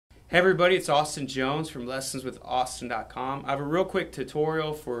Hey everybody, it's Austin Jones from lessonswithaustin.com. I have a real quick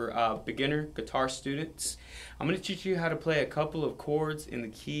tutorial for beginner guitar students. I'm going to teach you how to play a couple of chords in the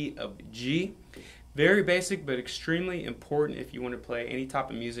key of G. Very basic but extremely important if you want to play any type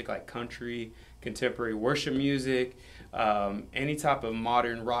of music like country, contemporary worship music, any type of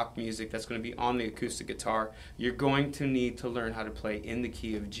modern rock music that's going to be on the acoustic guitar. You're going to need to learn how to play in the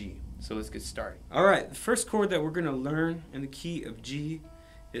key of G. So let's get started. Alright, the first chord that we're going to learn in the key of G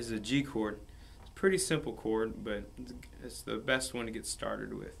is a G chord. It's a pretty simple chord, but it's the best one to get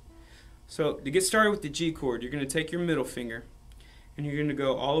started with. So to get started with the G chord, you're going to take your middle finger and you're going to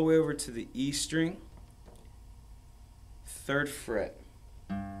go all the way over to the E string, 3rd fret.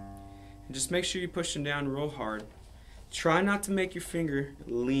 And just make sure you're pushing down real hard. Try not to make your finger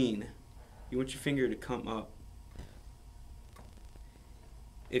lean. You want your finger to come up.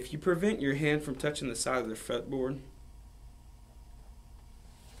 If you prevent your hand from touching the side of the fretboard,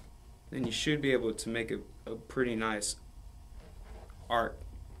 then you should be able to make a pretty nice arc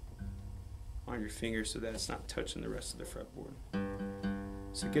on your finger so that it's not touching the rest of the fretboard.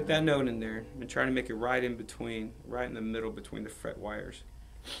 So get that note in there and try to make it right in between, right in the middle between the fret wires.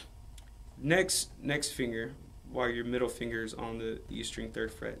 Next finger, while your middle finger is on the E string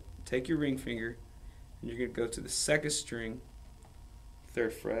 3rd fret, take your ring finger and you're going to go to the 2nd string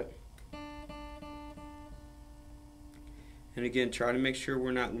 3rd fret. And again, try to make sure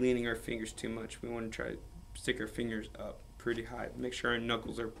we're not leaning our fingers too much. We want to try to stick our fingers up pretty high. Make sure our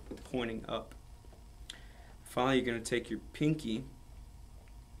knuckles are pointing up. Finally, you're going to take your pinky,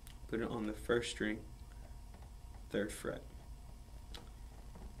 put it on the 1st string, 3rd fret.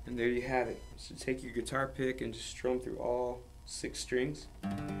 And there you have it. So take your guitar pick and just strum through all 6 strings.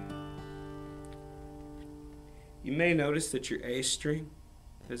 You may notice that your A string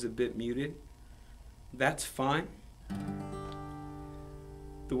is a bit muted. That's fine.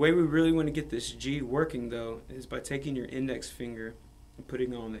 The way we really want to get this G working though is by taking your index finger and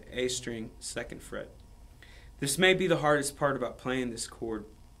putting it on the A string 2nd fret. This may be the hardest part about playing this chord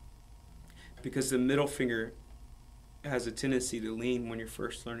because the middle finger has a tendency to lean when you're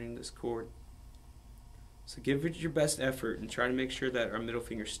first learning this chord. So give it your best effort and try to make sure that our middle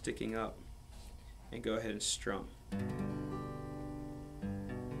finger is sticking up, and go ahead and strum.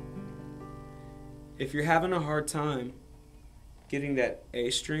 If you're having a hard time getting that A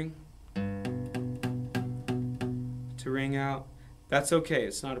string to ring out, that's okay,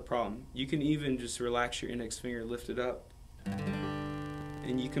 it's not a problem. You can even just relax your index finger, lift it up,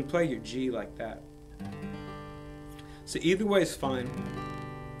 and you can play your G like that. So either way is fine,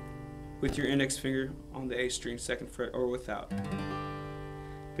 with your index finger on the A string 2nd fret or without.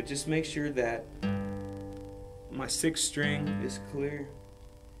 But just make sure that my 6th string is clear,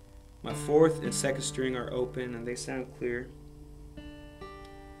 my 4th and 2nd string are open and they sound clear,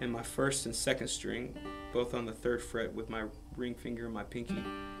 and my 1st and 2nd string, both on the 3rd fret with my ring finger and my pinky,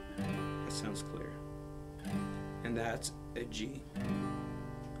 that sounds clear. And that's a G.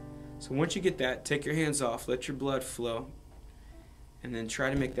 So once you get that, take your hands off, let your blood flow, and then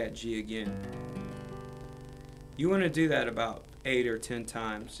try to make that G again. You want to do that about 8 or 10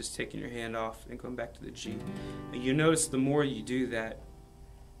 times, just taking your hand off and going back to the G. And you notice the more you do that,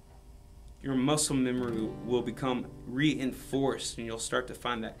 your muscle memory will become reinforced and you'll start to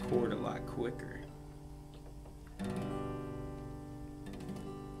find that chord a lot quicker.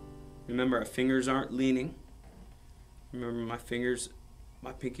 Remember, our fingers aren't leaning. Remember, my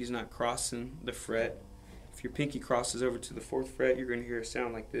pinky's not crossing the fret. If your pinky crosses over to the 4th fret, you're going to hear a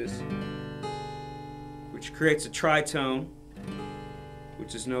sound like this, which creates a tritone,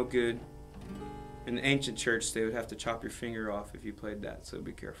 which is no good. In the ancient church, they would have to chop your finger off if you played that, so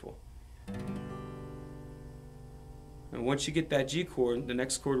be careful. And once you get that G chord, the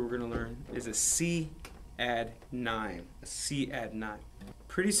next chord we're going to learn is a C add 9. A C add 9.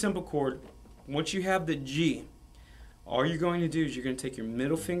 Pretty simple chord. Once you have the G, all you're going to do is you're going to take your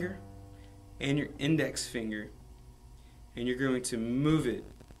middle finger and your index finger and you're going to move it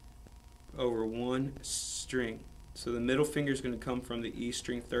over one string. So the middle finger is going to come from the E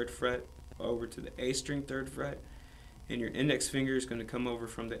string 3rd fret over to the A string 3rd fret, and your index finger is going to come over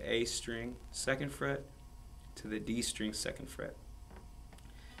from the A string 2nd fret to the D string 2nd fret.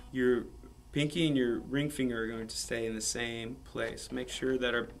 Your pinky and your ring finger are going to stay in the same place. Make sure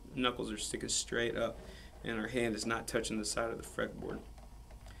that our knuckles are sticking straight up and our hand is not touching the side of the fretboard.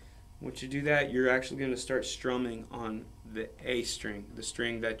 Once you do that, you're actually going to start strumming on the A string, the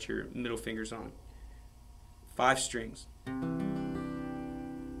string that your middle finger's on. 5 strings.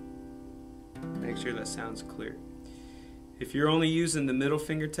 Make sure that sounds clear. If you're only using the middle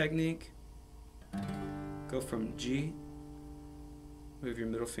finger technique, go from G Move your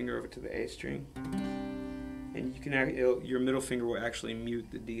middle finger over to the A string, and you can your middle finger will actually mute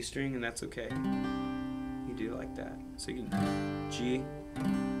the D string, and that's okay. You do it like that. So you can G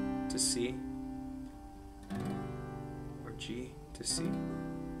to C, or G to C.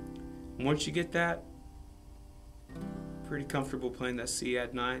 And once you get that, pretty comfortable playing that C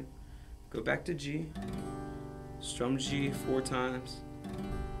add 9, go back to G, strum G 4 times,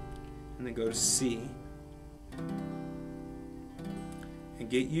 and then go to C. And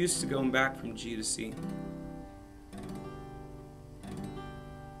get used to going back from G to C.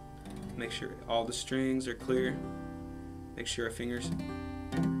 Make sure all the strings are clear. Make sure our fingers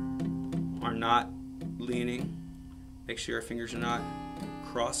are not leaning. Make sure our fingers are not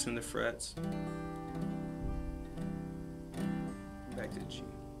crossing the frets. Back to G.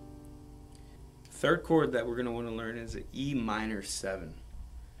 Third chord that we're going to want to learn is an E minor 7.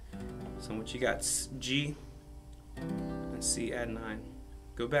 So once you got G and C add 9,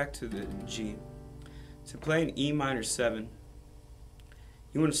 go back to the G. To play an E minor 7,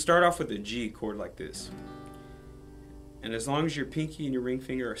 you want to start off with a G chord like this. And as long as your pinky and your ring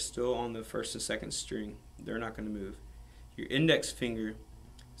finger are still on the first and second string, they're not going to move. Your index finger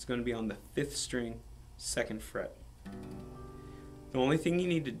is going to be on the 5th string, 2nd fret. The only thing you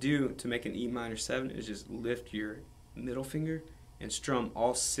need to do to make an E minor 7 is just lift your middle finger and strum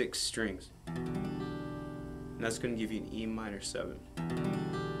all 6 strings. And that's going to give you an E minor 7.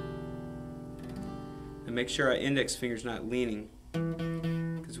 And make sure our index finger is not leaning,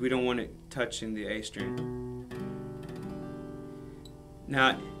 because we don't want it touching the A string.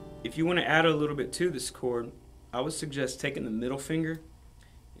 Now, if you want to add a little bit to this chord, I would suggest taking the middle finger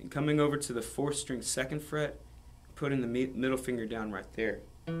and coming over to the 4th string, 2nd fret, putting the middle finger down right there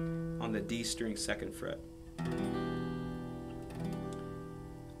on the D string, 2nd fret.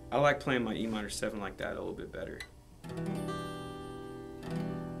 I like playing my E minor 7 like that a little bit better.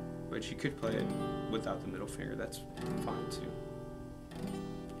 But you could play it without the middle finger, that's fine too.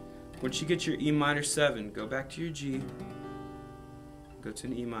 Once you get your E minor 7, go back to your G, go to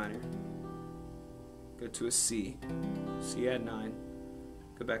an E minor, go to a C, C add 9,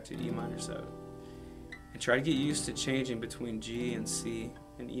 go back to E minor 7. And try to get used to changing between G and C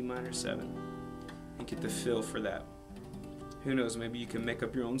and E minor 7 and get the feel for that. Who knows, maybe you can make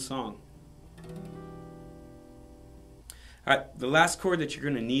up your own song. Alright, the last chord that you're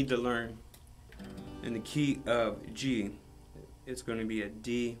going to need to learn in the key of G is going to be a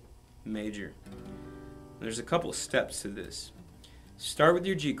D major. There's a couple steps to this. Start with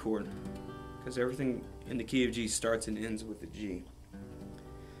your G chord, because everything in the key of G starts and ends with a G.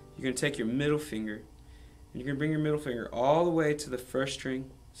 You're going to take your middle finger, and you're going to bring your middle finger all the way to the 1st string,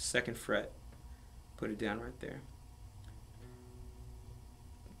 2nd fret. Put it down right there.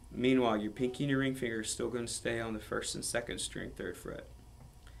 Meanwhile, your pinky and your ring finger are still going to stay on the 1st and 2nd string, 3rd fret.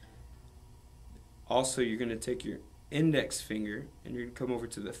 Also, you're going to take your index finger and you're going to come over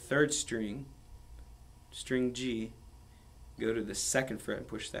to the 3rd string, string G, go to the 2nd fret and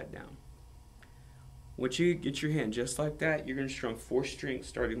push that down. Once you get your hand just like that, you're going to strum 4 strings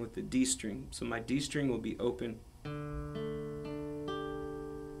starting with the D string. So my D string will be open, and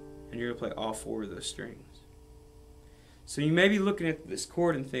you're going to play all 4 of those strings. So you may be looking at this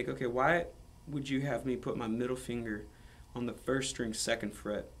chord and think, okay, why would you have me put my middle finger on the 1st string, 2nd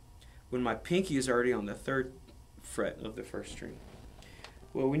fret, when my pinky is already on the 3rd fret of the 1st string?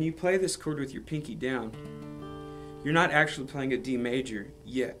 Well, when you play this chord with your pinky down, you're not actually playing a D major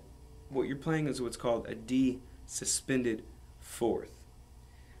yet. What you're playing is what's called a D suspended 4th.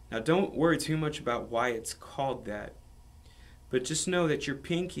 Now don't worry too much about why it's called that, but just know that your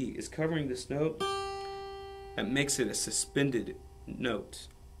pinky is covering this note. That makes it a suspended note.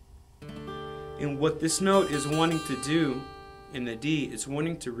 And what this note is wanting to do in the D is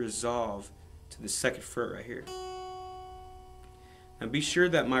wanting to resolve to the 2nd fret right here. Now be sure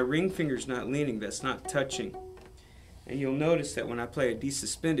that my ring finger is not leaning, that's not touching. And you'll notice that when I play a D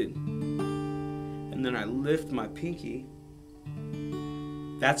suspended and then I lift my pinky,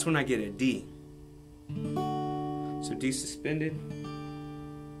 that's when I get a D. So D suspended,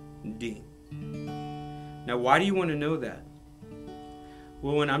 D. Now why do you want to know that?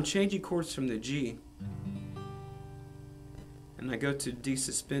 Well, when I'm changing chords from the G and I go to D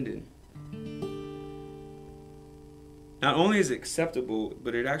suspended, not only is it acceptable,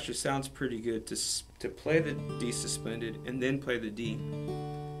 but it actually sounds pretty good to play the D suspended and then play the D.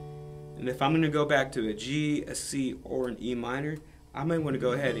 And if I'm going to go back to a G, a C, or an E minor, I might want to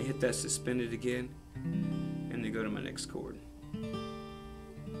go ahead and hit that suspended again and then go to my next chord.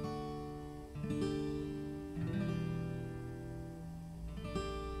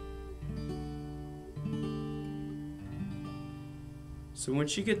 So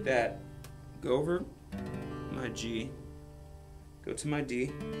once you get that, go over my G, go to my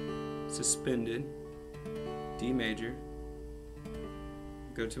D, suspended, D major,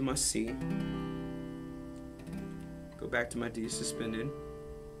 go to my C, go back to my D, suspended,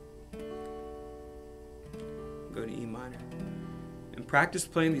 go to E minor. And practice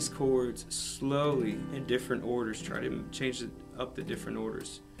playing these chords slowly in different orders. Try to change up the different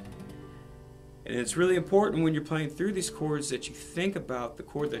orders. And it's really important when you're playing through these chords that you think about the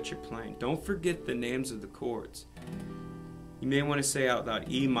chord that you're playing. Don't forget the names of the chords. You may want to say out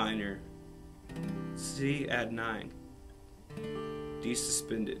loud E minor, C add 9, D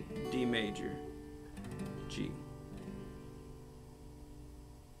suspended, D major, G.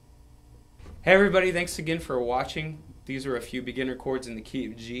 Hey everybody, thanks again for watching. These are a few beginner chords in the key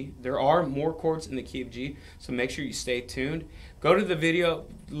of G. There are more chords in the key of G, so make sure you stay tuned. Go to the video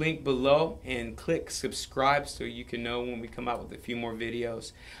link below and click subscribe so you can know when we come out with a few more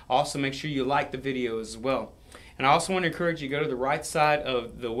videos. Also, make sure you like the video as well. And I also want to encourage you to go to the right side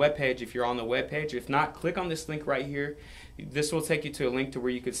of the webpage if you're on the webpage. If not, click on this link right here. This will take you to a link to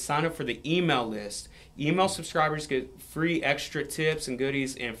where you could sign up for the email list. Email subscribers get free extra tips and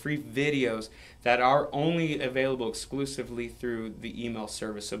goodies and free videos that are only available exclusively through the email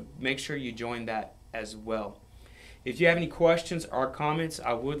service. So make sure you join that as well. If you have any questions or comments,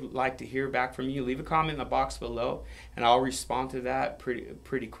 I would like to hear back from you. Leave a comment in the box below and I'll respond to that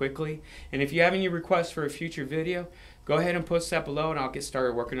pretty quickly. And if you have any requests for a future video, go ahead and post that below and I'll get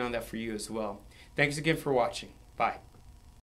started working on that for you as well. Thanks again for watching. Bye.